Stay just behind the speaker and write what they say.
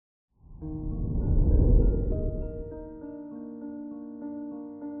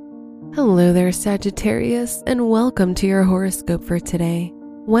Hello there, Sagittarius, and welcome to your horoscope for today,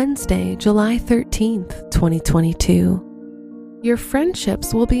 Wednesday, July 13th, 2022. Your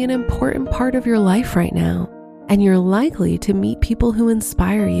friendships will be an important part of your life right now, and you're likely to meet people who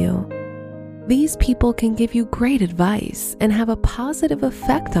inspire you. These people can give you great advice and have a positive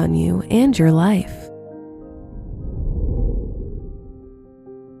effect on you and your life.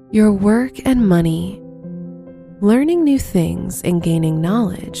 Your work and money. Learning new things and gaining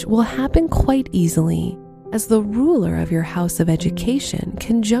knowledge will happen quite easily as the ruler of your house of education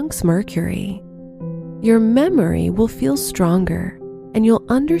conjuncts Mercury. Your memory will feel stronger and you'll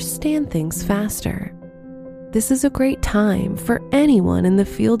understand things faster. This is a great time for anyone in the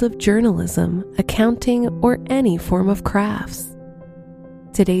field of journalism, accounting, or any form of crafts.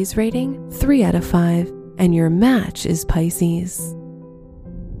 Today's rating, 3 out of 5, and your match is Pisces.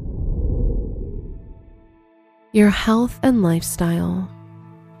 Your health and lifestyle.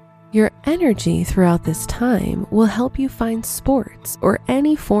 Your energy throughout this time will help you find sports or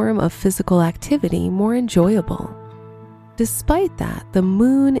any form of physical activity more enjoyable. Despite that, the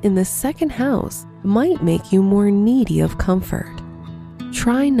moon in the second house might make you more needy of comfort.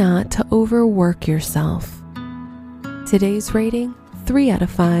 Try not to overwork yourself. Today's rating, 3 out of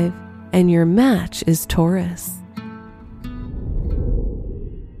 5, and your match is Taurus.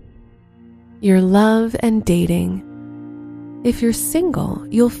 Your love and dating. If you're single,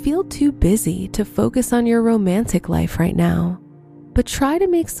 you'll feel too busy to focus on your romantic life right now, but try to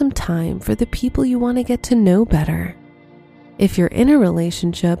make some time for the people you want to get to know better. If you're in a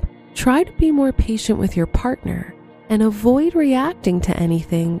relationship, try to be more patient with your partner and avoid reacting to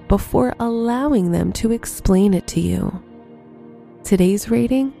anything before allowing them to explain it to you. Today's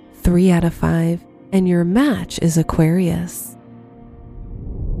rating, 3 out of 5, and your match is Aquarius.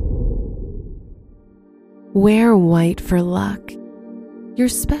 Wear white for luck. Your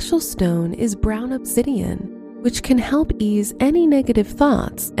special stone is brown obsidian, which can help ease any negative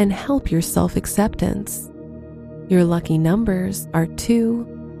thoughts and help your self-acceptance. Your lucky numbers are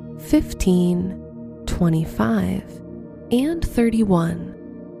 2, 15, 25, and 31.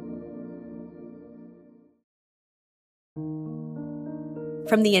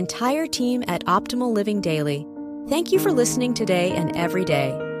 From the entire team at Optimal Living Daily, thank you for listening today and every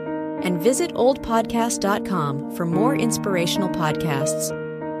day. And visit oldpodcast.com for more inspirational podcasts.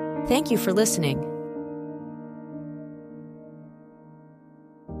 Thank you for listening.